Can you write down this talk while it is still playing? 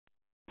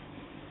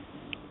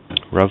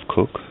Rav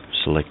Kook,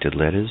 Selected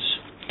Letters,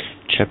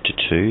 Chapter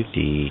 2,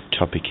 the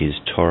topic is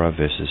Torah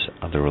versus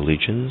Other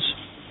Religions,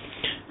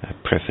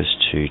 preface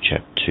to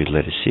Chapter 2,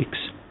 Letter 6.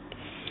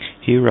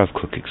 Here Rav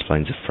Kook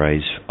explains a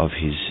phrase of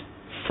his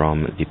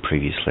from the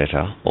previous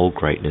letter: all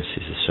greatness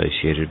is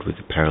associated with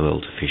a parallel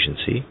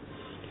deficiency.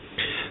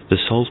 The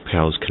soul's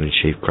powers can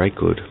achieve great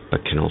good,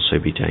 but can also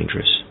be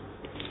dangerous.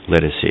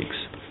 Letter 6.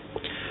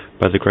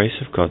 By the grace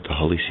of God, the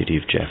holy city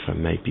of Jaffa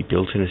may be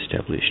built and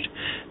established,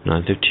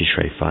 9th of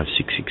Tishrei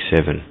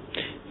 5667.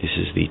 This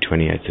is the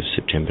 28th of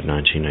September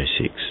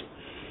 1906.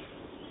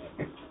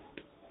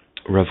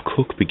 Rav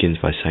Kook begins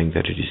by saying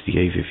that it is the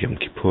eve of Yom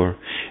Kippur,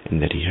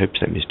 and that he hopes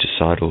that Mr.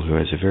 Seidel, who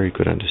has a very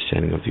good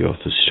understanding of the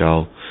author's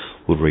style,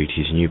 will read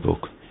his new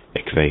book,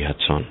 Ekvei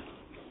Hatzon.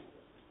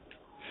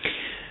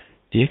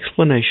 The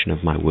explanation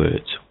of my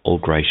words, all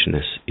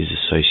greatness is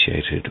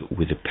associated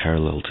with a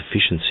parallel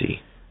deficiency,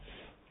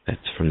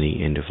 that's from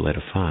the end of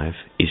letter 5,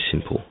 is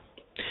simple.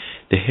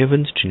 The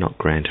heavens do not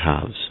grant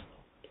halves.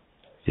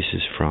 This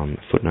is from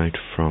footnote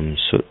from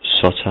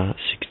Sota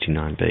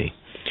 69b.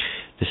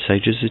 The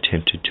sages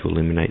attempted to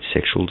eliminate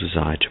sexual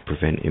desire to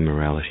prevent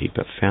immorality,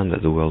 but found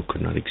that the world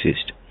could not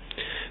exist.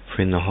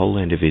 For in the whole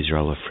land of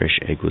Israel a fresh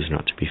egg was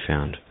not to be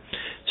found.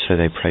 So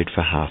they prayed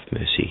for half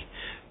mercy,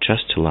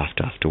 just to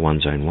lust after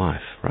one's own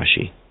wife,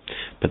 Rashi.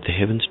 But the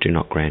heavens do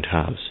not grant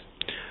halves.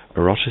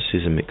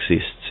 Eroticism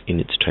exists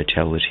in its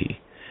totality,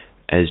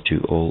 as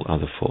do all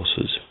other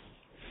forces.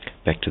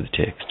 Back to the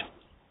text.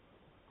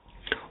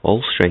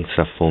 All strengths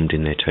are formed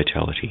in their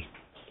totality,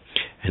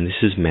 and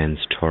this is man's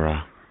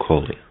Torah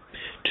calling,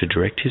 to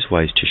direct his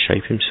ways to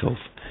shape himself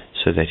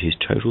so that his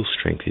total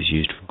strength is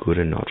used for good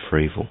and not for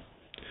evil.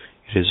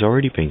 It has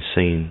already been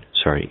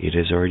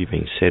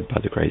said by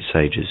the great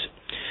sages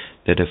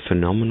that a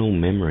phenomenal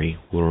memory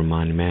will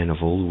remind man of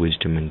all the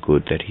wisdom and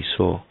good that he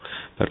saw,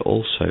 but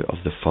also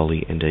of the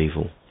folly and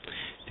evil.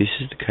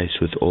 This is the case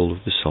with all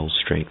of the soul's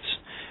strengths,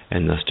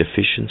 and thus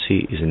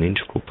deficiency is an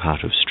integral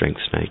part of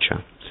strength's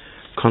nature.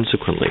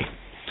 Consequently,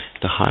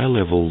 the higher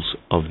levels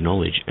of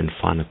knowledge and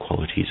finer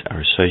qualities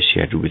are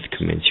associated with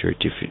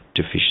commensurate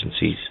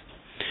deficiencies.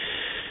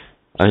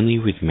 Only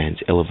with man's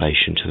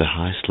elevation to the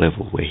highest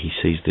level, where he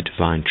sees the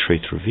divine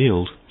truth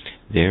revealed,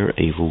 there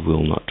evil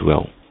will not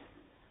dwell.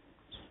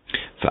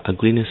 For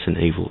ugliness and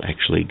evil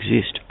actually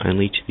exist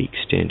only to the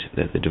extent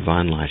that the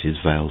divine light is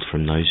veiled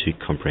from those who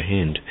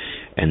comprehend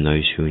and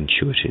those who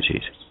intuit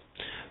it.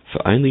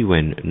 For only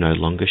when no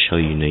longer shall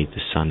you need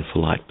the sun for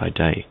light by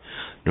day,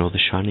 nor the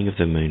shining of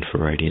the moon for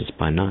radiance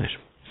by night.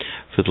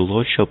 For the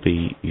Lord shall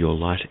be your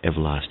light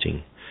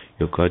everlasting,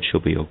 your God shall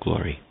be your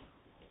glory.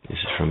 This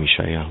is from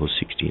Yeshayahu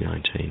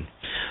 60:19.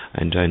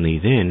 And only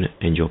then,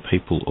 and your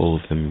people all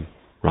of them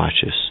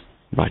righteous.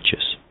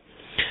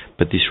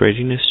 But this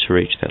readiness to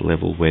reach that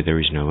level where there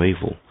is no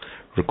evil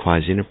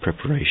requires inner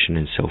preparation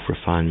and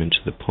self-refinement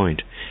to the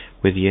point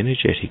where the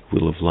energetic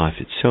will of life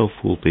itself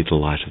will be the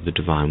light of the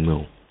divine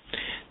will,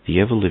 the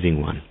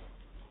ever-living one.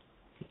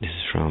 This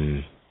is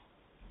from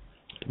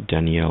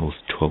Daniel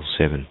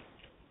 12:7.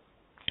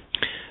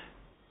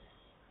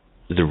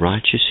 The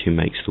righteous who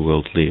makes the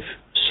world live,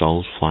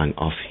 souls flying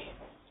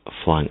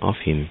off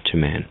him to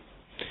man.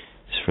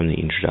 This is from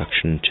the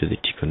introduction to the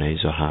Tikkunei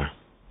Zohar.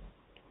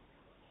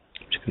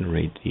 I'm just going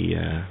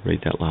to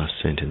read that last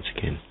sentence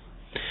again.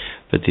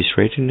 But this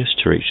readiness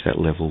to reach that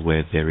level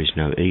where there is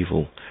no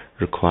evil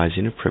requires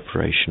inner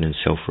preparation and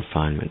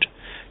self-refinement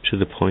to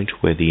the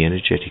point where the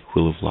energetic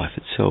will of life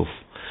itself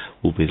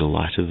will be the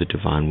light of the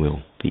divine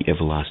will, the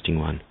everlasting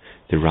one,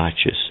 the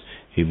righteous,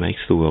 who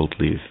makes the world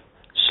live,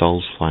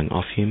 souls flying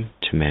off him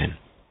to man.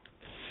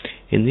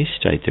 In this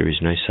state there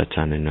is no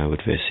Satan and no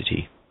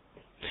adversity,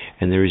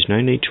 and there is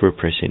no need to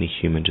repress any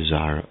human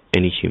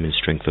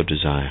strength or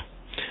desire,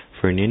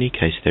 for in any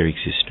case there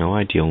exists no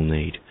ideal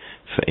need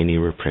for any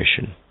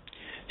repression.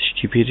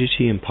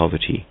 Stupidity and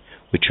poverty,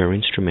 which are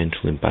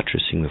instrumental in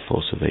buttressing the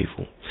force of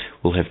evil,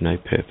 will have no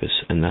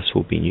purpose, and thus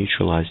will be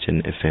neutralized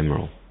and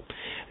ephemeral.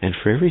 And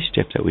for every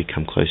step that we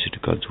come closer to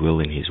God's will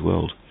in His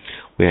world,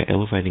 we are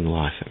elevating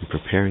life and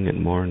preparing it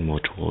more and more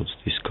towards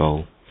this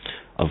goal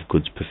of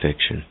God's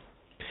perfection.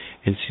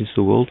 And since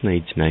the world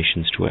needs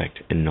nations to act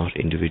and not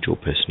individual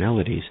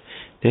personalities,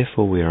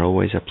 therefore we are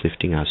always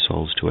uplifting our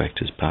souls to act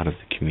as part of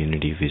the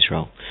community of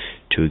Israel,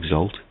 to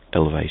exalt,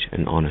 elevate,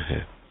 and honor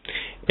her.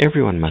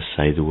 Everyone must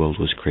say the world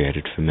was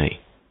created for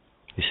me.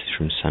 This is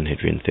from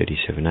Sanhedrin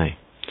 37a.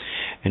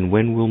 And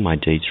when will my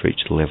deeds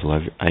reach the level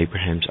of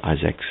Abraham's,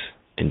 Isaac's,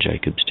 and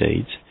Jacob's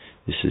deeds?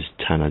 This is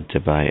Tana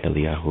Debai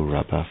Eliyahu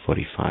Rabbah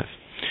 45.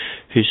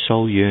 Whose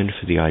soul yearned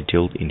for the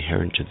ideal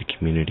inherent to the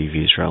community of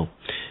Israel,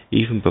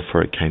 even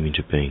before it came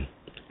into being.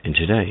 And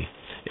today,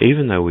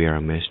 even though we are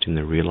immersed in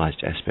the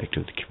realized aspect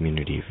of the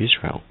community of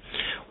Israel,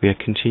 we are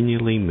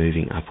continually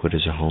moving upward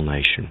as a whole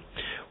nation,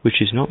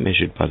 which is not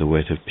measured by the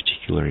worth of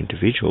particular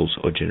individuals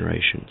or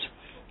generations,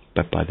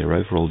 but by their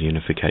overall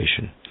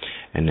unification,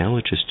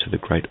 analogous to the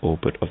great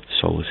orbit of the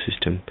solar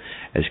system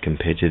as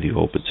compared to the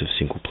orbits of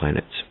single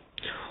planets.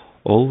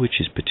 All which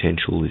is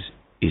potential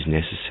is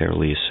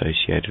necessarily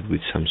associated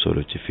with some sort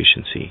of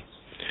deficiency.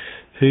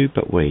 Who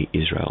but we,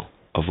 Israel,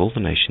 of all the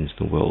nations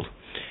in the world,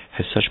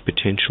 has such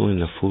potential in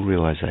the full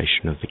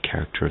realization of the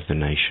character of the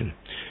nation,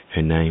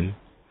 her name,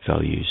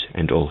 values,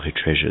 and all her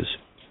treasures?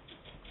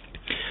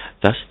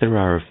 Thus there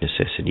are of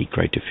necessity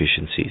great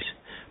deficiencies,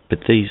 but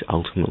these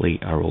ultimately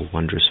are all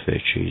wondrous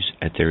virtues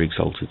at their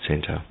exalted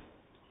centre.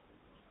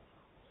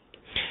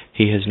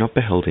 He has not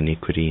beheld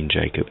iniquity in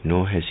Jacob,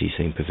 nor has he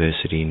seen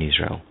perversity in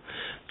Israel.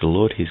 The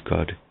Lord his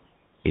God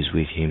is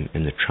with him,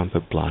 and the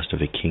trumpet blast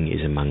of a king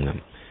is among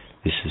them.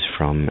 This is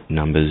from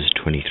Numbers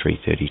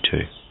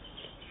 23:32.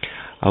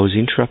 I was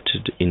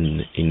interrupted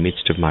in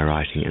midst of my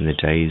writing, and the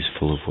day is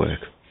full of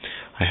work.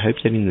 I hope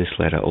that in this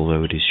letter,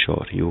 although it is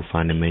short, you will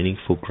find a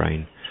meaningful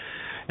grain,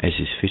 as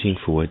is fitting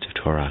for words of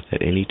Torah,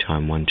 that any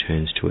time one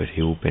turns to it,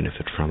 he will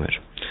benefit from it.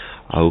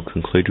 I will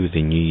conclude with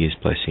a New Year's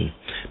blessing.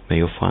 May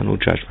your final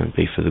judgment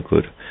be for the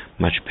good.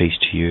 Much peace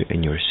to you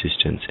and your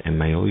assistants, and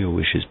may all your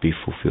wishes be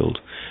fulfilled.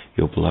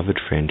 Your beloved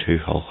friend who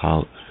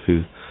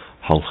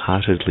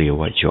wholeheartedly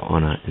awaits your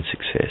honor and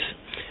success,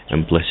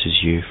 and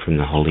blesses you from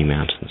the holy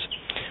mountains.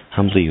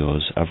 Humbly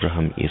yours,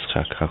 Avraham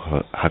Yitzchak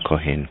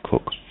HaKohen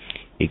Kook,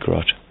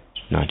 Igrot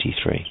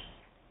 93.